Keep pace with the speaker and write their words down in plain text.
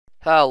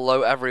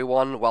Hello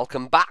everyone,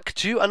 welcome back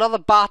to another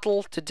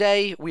battle.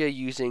 Today we are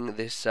using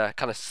this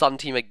kind of sun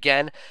team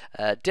again.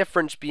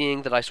 Difference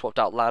being that I swapped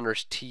out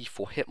Landorus T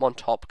for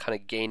Hitmontop, kind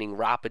of gaining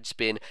rapid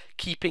spin,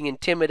 keeping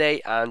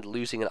Intimidate, and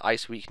losing an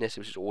ice weakness,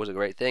 which is always a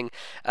great thing.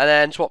 And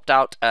then swapped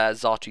out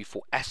Xatu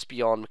for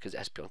Espeon, because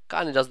Espeon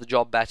kind of does the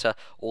job better.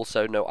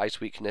 Also no ice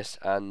weakness,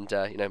 and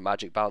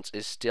Magic Bounce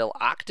is still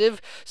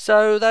active.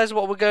 So that's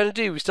what we're going to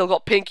do. We've still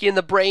got Pinky and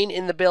the Brain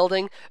in the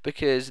building,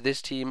 because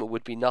this team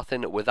would be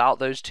nothing without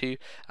those two.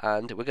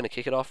 And we're going to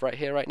kick it off right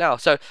here, right now.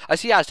 So I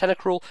see he has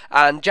Tentacruel,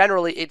 and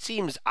generally it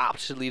seems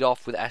apt to lead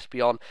off with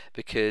Espeon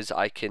because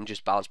I can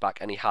just bounce back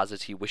any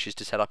hazards he wishes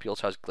to set up. He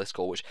also has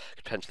Gliscor, which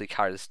could potentially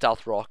carry the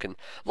Stealth Rock, and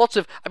lots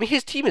of... I mean,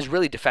 his team is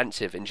really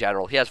defensive in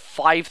general. He has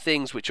 5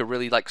 things which are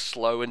really, like,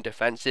 slow and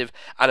defensive,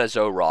 and a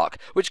Zoroark,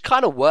 which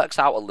kind of works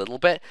out a little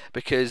bit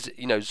because,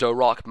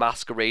 Zoroark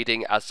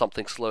masquerading as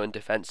something slow and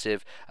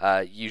defensive,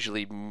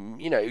 usually,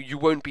 you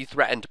won't be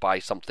threatened by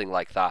something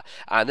like that.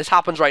 And this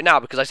happens right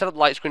now because I set up the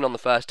light screen on the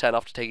first turn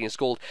after taking a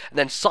Scald, and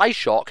then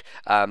Psyshock,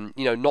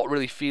 not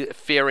really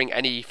fearing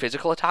any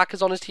physical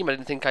attackers on his team. I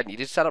didn't think I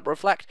needed to set up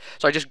Reflect,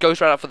 so I just go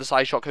straight up for the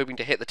Psyshock, hoping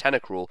to hit the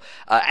Tentacruel.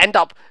 End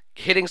up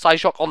hitting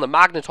Psyshock on the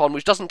Magneton,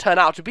 which doesn't turn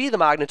out to be the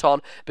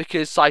Magneton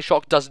because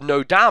Psyshock does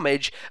no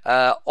damage,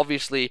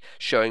 obviously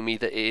showing me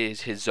that it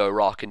is his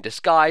Zoroark in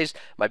disguise.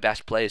 My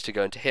best play is to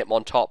go into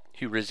Hitmontop,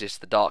 who resists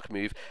the Dark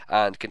move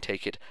and can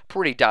take it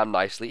pretty damn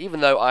nicely.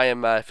 Even though I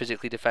am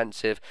physically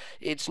defensive,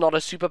 it's not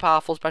a super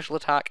powerful special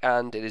attack,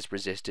 and it is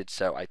resisted,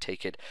 so I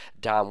take it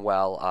damn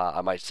well,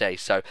 I might say.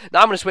 So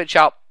now I'm going to switch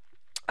out.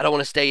 I don't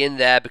want to stay in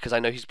there because I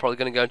know he's probably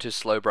going to go into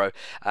Slowbro,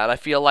 and I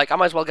feel like I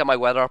might as well get my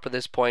weather up at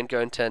this point, go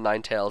into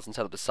Ninetales and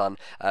set up the sun.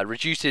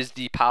 Reduces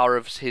the power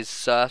of his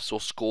Surfs or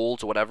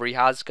Scalds or whatever he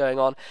has going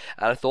on,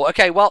 and I thought,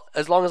 okay, well,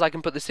 as long as I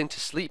can put this thing to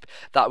sleep,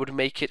 that would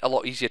make it a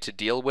lot easier to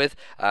deal with.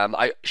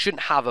 I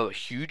shouldn't have a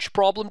huge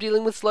problem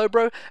dealing with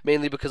Slowbro,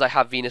 mainly because I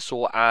have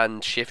Venusaur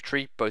and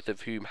Shiftry, both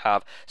of whom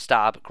have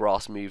Stab,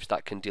 Grass moves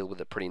that can deal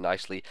with it pretty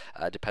nicely,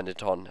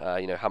 dependent on,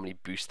 how many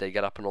boosts they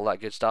get up and all that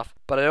good stuff.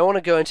 But I don't want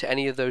to go into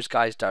any of those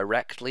guys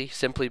directly,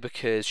 simply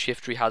because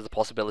Shiftry has the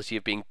possibility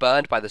of being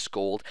burned by the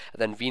Scald,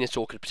 and then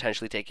Venusaur could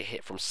potentially take a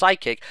hit from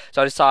Psychic,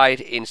 so I decide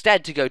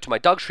instead to go to my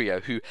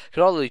Dugtrio, who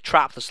can not only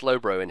trap the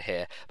Slowbro in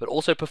here, but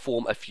also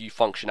perform a few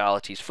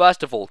functionalities.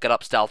 First of all, get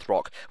up Stealth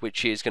Rock,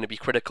 which is going to be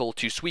critical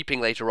to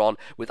sweeping later on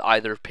with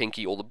either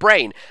Pinky or the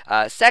Brain.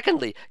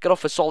 Secondly, get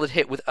off a solid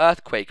hit with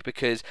Earthquake,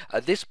 because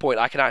at this point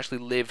I can actually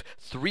live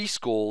 3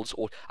 Scalds,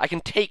 or I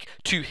can take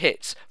 2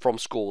 hits from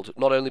Scald,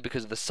 not only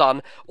because of the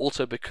sun,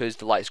 also because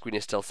the light screen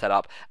is still set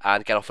up,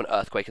 and get off an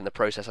Earthquake in the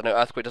process. I know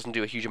Earthquake doesn't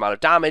do a huge amount of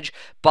damage,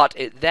 but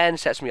it then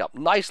sets me up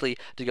nicely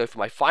to go for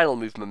my final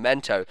move,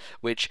 Memento,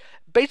 which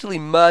basically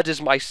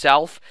murders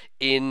myself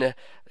in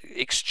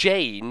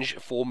exchange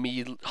for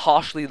me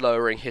harshly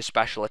lowering his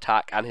special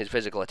attack and his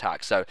physical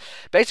attack. So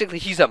basically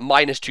he's at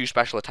 -2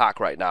 special attack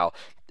right now.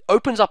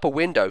 Opens up a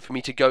window for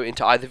me to go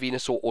into either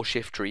Venusaur or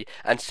Shiftry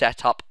and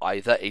set up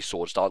either a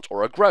Swords Dance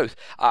or a Growth.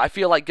 I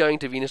feel like going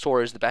to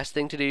Venusaur is the best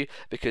thing to do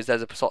because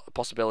there's a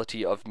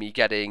possibility of me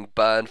getting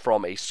burned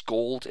from a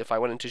Scald if I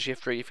went into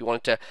Shiftry, if you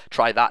wanted to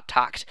try that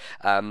tact.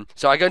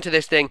 So I go into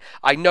this thing.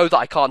 I know that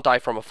I can't die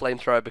from a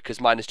Flamethrower because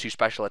 -2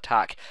 special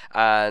attack,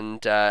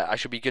 and I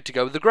should be good to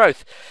go with the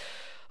Growth.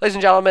 Ladies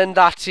and gentlemen,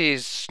 that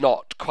is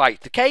not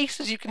quite the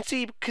case, as you can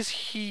see, because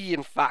he,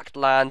 in fact,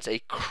 lands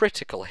a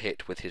critical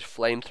hit with his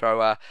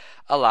Flamethrower,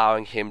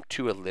 allowing him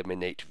to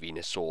eliminate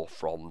Venusaur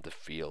from the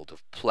field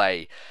of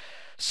play.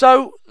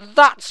 So,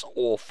 that's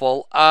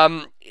awful.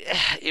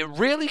 It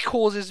really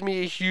causes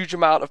me a huge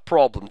amount of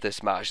problems,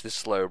 this match,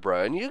 this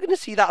Slowbro, and you're going to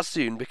see that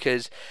soon,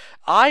 because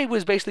I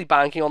was basically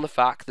banking on the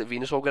fact that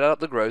Venusaur would get up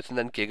the Growth and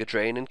then Giga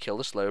Drain and kill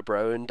the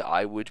Slowbro, and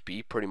I would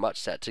be pretty much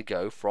set to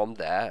go from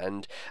there,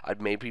 and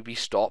I'd maybe be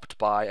stopped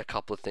by a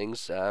couple of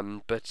things,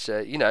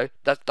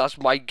 that's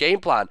my game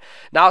plan.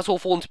 Now it's all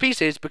fallen to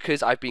pieces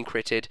because I've been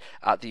critted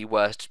at the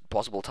worst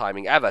possible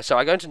timing ever. So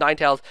I go into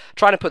Ninetales,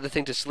 trying to put the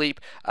thing to sleep,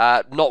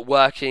 not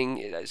working,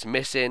 it's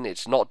missing,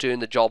 it's not doing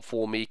the job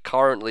for me.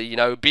 Currently,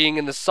 being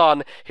in the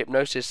sun,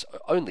 Hypnosis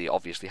only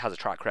obviously has a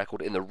track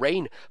record in the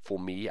rain for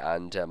me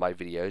and my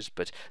videos,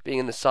 but being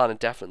in the sun is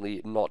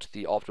definitely not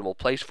the optimal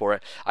place for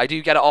it. I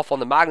do get it off on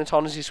the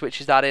Magneton as he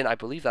switches that in. I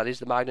believe that is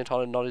the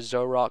Magneton and not his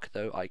Zoroark,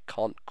 though I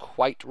can't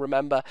quite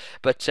remember.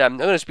 But I'm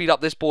going to speed up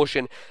this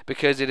portion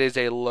because it is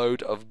a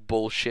load of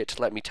bullshit,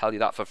 let me tell you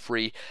that for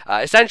free.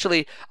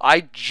 Essentially,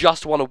 I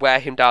just want to wear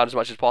him down as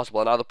much as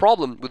possible. Now, the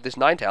problem with this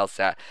Ninetales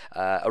set,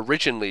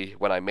 originally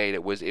when I made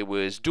it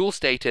was dual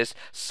status,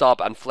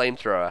 sub, and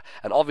Flamethrower.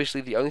 And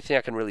obviously, the only thing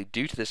I can really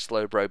do to this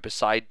Slowbro,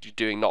 besides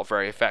doing not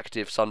very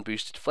effective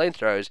sun-boosted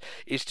Flamethrowers,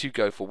 is to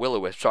go for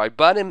Will-O-Wisp. So I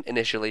burn him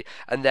initially,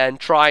 and then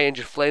try and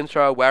just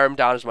Flamethrower, wear him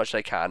down as much as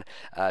I can,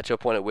 to a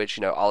point at which,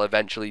 I'll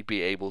eventually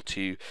be able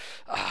to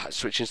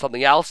switch in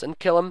something else and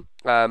kill him,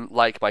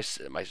 like my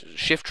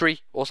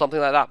Shiftry or something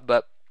like that.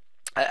 But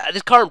At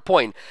this current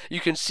point, you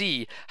can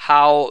see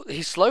how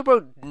his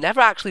Slowbro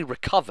never actually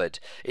recovered.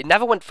 It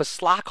never went for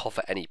slack off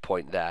at any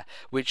point there,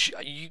 which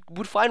you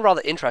would find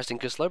rather interesting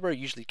because Slowbro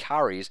usually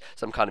carries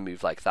some kind of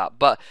move like that.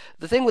 But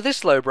the thing with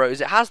this Slowbro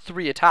is it has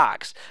 3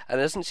 attacks and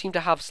it doesn't seem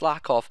to have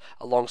slack off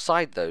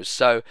alongside those.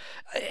 So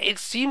it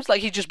seems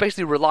like he's just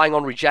basically relying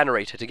on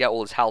Regenerator to get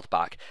all his health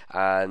back.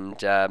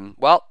 And,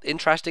 well,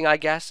 interesting, I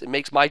guess. It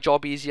makes my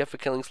job easier for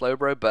killing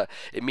Slowbro, but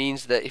it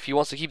means that if he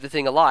wants to keep the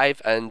thing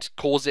alive and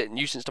cause it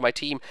nuisance to my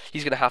team,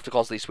 he's going to have to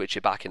constantly switch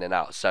it back in and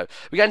out. So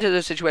we get into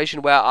the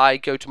situation where I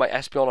go to my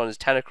Espeon on his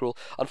Tentacruel,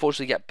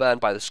 unfortunately get burned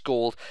by the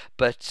Scald,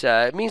 but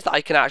it means that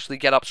I can actually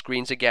get up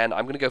screens again.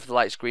 I'm going to go for the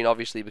light screen,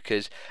 obviously,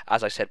 because,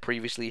 as I said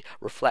previously,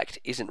 Reflect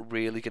isn't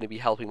really going to be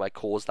helping my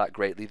cause that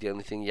greatly. The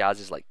only thing he has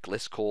is, like,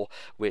 Gliscor,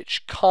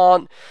 which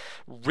can't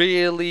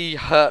really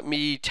hurt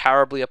me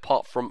terribly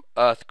apart from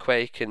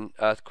Earthquake, and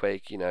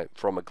Earthquake, you know,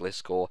 from a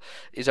Gliscor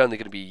is only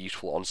going to be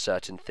useful on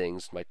certain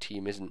things. My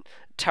team isn't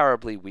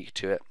terribly weak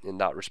to it in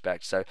that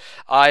respect. So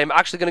I'm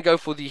actually going to go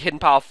for the Hidden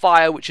Power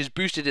Fire, which is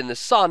boosted in the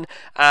sun,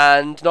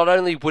 and not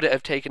only would it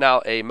have taken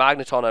out a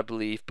Magneton, I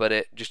believe, but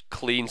it just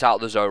cleans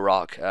out the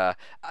Zoroark.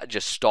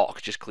 Just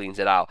stock, just cleans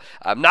it out.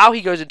 Now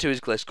he goes into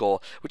his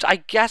Gliscor, which I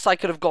guess I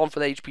could have gone for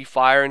the HP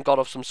Fire and got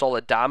off some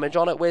solid damage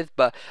on it with,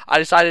 but I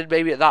decided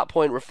maybe at that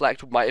point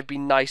Reflect might have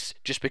been nice,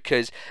 just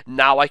because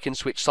now I can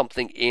switch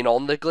something in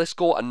on the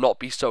Gliscor and not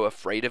be so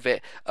afraid of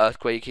it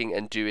earthquaking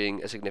and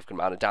doing a significant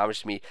amount of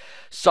damage to me,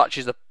 such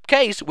as the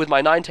case with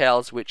my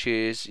Ninetales, which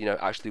is, you know,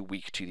 actually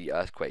weak to the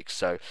earthquakes.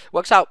 So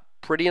works out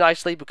pretty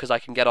nicely because I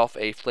can get off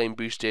a sun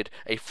boosted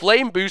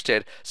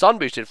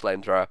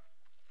flamethrower,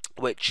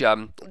 which,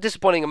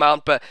 disappointing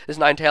amount, but this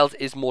Ninetales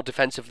is more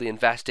defensively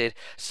invested,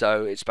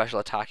 so its special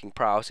attacking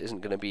prowess isn't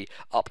going to be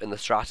up in the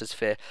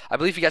stratosphere. I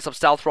believe he gets up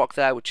Stealth Rock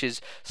there, which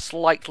is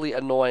slightly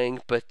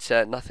annoying, but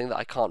nothing that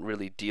I can't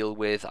really deal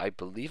with. I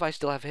believe I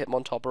still have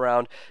Hitmontop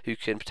around, who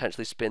can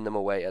potentially spin them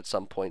away at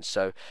some point,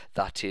 so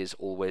that is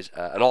always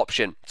an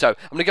option. So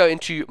I'm going to go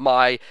into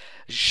my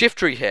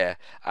Shiftry here,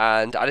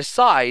 and I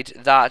decide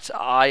that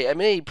I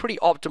am in a pretty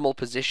optimal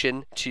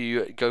position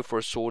to go for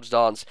a Swords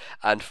Dance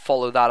and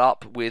follow that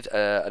up with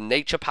a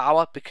Nature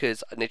Power,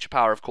 because Nature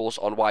Power, of course,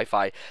 on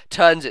Wi-Fi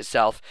turns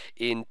itself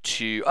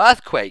into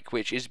Earthquake,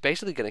 which is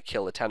basically going to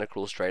kill the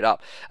Tentacruel straight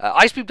up.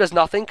 Ice Beam does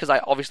nothing, because I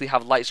obviously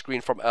have Light Screen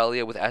from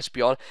earlier with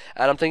Espeon,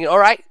 and I'm thinking,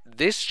 alright,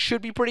 this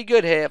should be pretty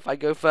good here if I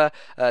go for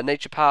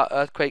Nature Power,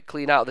 Earthquake,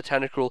 clean out the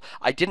Tentacruel.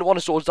 I didn't want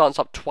to Swords Dance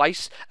up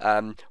twice.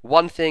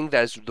 One thing,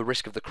 there's the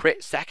risk of the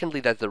crit. Secondly,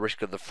 there's the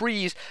risk of the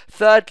freeze.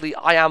 Thirdly,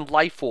 I am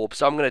Life Orb,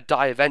 so I'm going to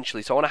die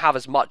eventually, so I want to have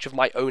as much of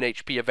my own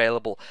HP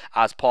available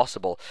as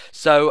possible.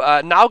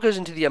 So now goes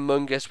into the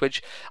Among Us,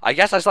 which I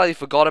guess I slightly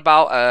forgot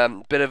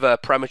about. Bit of a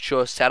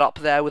premature setup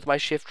there with my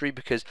Shiftry,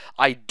 because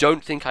I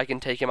don't think I can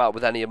take him out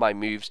with any of my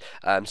moves.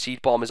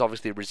 Seed Bomb is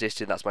obviously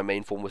resisted, that's my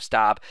main form with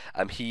Stab.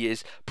 He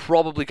is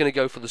probably going to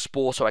go for the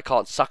Spore, so I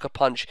can't Sucker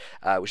Punch,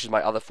 which is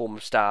my other form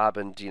of Stab,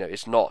 and, you know,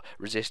 it's not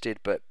resisted,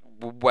 but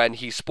when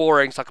he's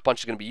sporing, Sucker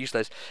Punch is going to be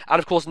useless. And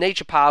of course,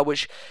 Nature Power,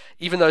 which,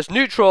 even though it's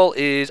neutral,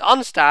 is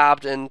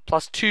unstabbed and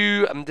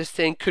 +2. This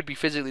thing could be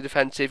physically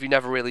defensive, you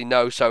never really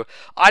know. So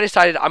I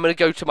decided I'm going to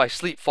go to my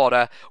Sleep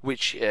Fodder,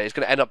 which is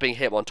going to end up being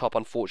Hitmontop,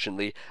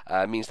 unfortunately.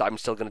 Means that I'm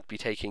still going to be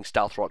taking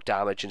Stealth Rock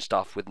damage and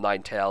stuff with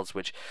Ninetales,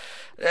 which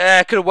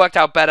could have worked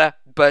out better,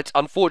 but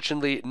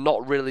unfortunately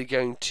not really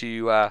going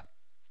to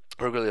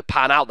really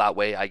pan out that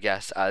way, I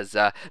guess, as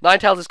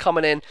Ninetales is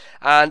coming in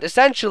and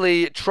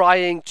essentially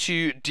trying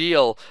to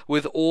deal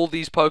with all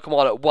these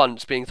Pokemon at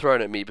once being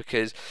thrown at me,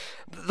 because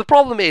the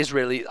problem is,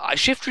 really,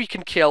 Shiftry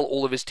can kill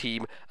all of his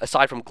team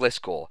aside from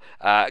Gliscor.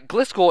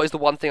 Gliscor is the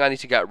one thing I need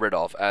to get rid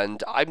of,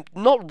 and I'm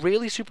not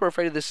really super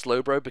afraid of this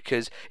Slowbro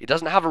because it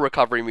doesn't have a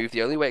recovery move.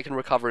 The only way it can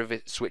recover if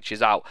it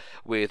switches out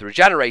with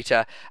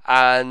Regenerator,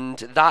 and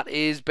that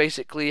is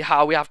basically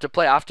how we have to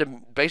play. I have to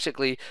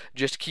basically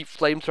just keep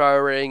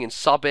flamethrowing and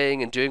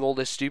subbing and doing all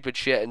this stupid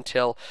shit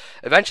until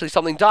eventually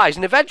something dies,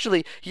 and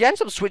eventually he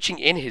ends up switching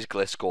in his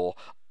Gliscor,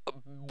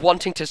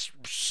 wanting to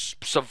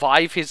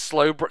preserve his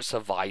Slowbro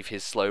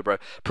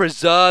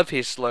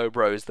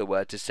is the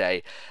word to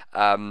say,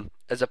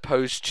 as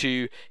opposed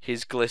to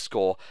his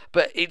Gliscor.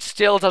 But it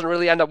still doesn't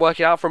really end up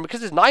working out for him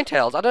because his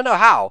Ninetales, I don't know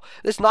how.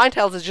 This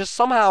Ninetales is just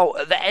somehow,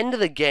 at the end of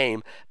the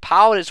game,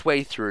 powered its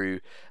way through.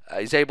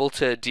 He's able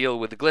to deal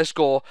with the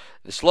Gliscor,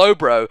 the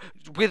Slowbro,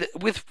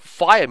 with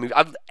fire move.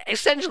 I've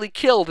essentially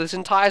killed this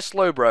entire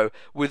Slowbro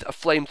with a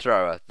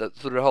flamethrower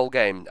through the whole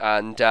game.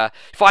 And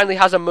finally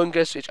has Among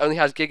Us, which only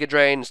has Giga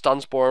Drain,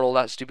 Stun Spore, and all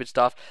that stupid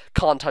stuff.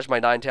 Can't touch my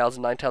Ninetales,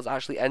 and Ninetales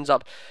actually ends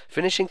up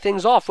finishing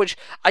things off, which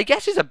I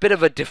guess is a bit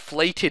of a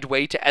deflated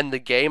way to end the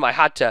game. I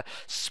had to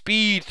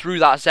speed through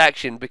that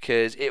section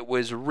because it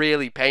was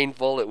really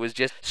painful. It was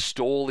just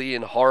stally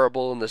and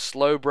horrible, and the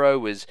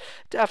Slowbro was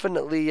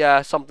definitely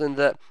something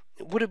that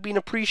would have been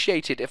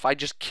appreciated if I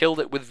just killed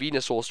it with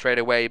Venusaur straight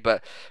away,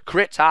 but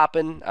crits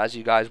happen, as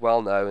you guys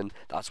well know, and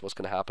that's what's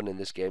going to happen in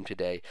this game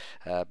today.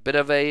 Bit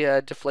of a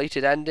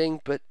deflated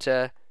ending, but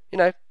you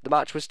know, the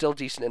match was still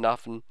decent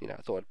enough, and, you know,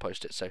 I thought I'd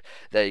post it. So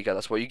there you go,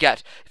 that's what you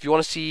get. If you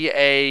want to see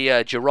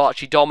a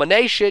Jirachi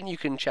domination, you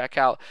can check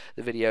out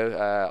the video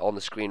on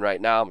the screen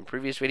right now, my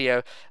previous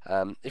video.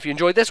 If you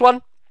enjoyed this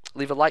one,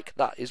 leave a like,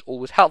 that is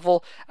always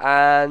helpful,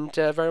 and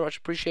very much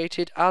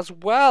appreciated as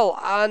well.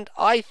 And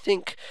I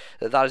think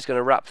that is going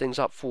to wrap things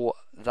up for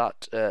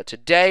that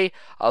today.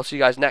 I'll see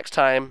you guys next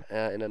time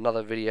in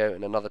another video,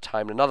 in another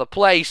time, in another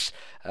place.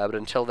 But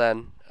until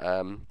then,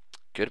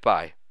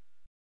 goodbye.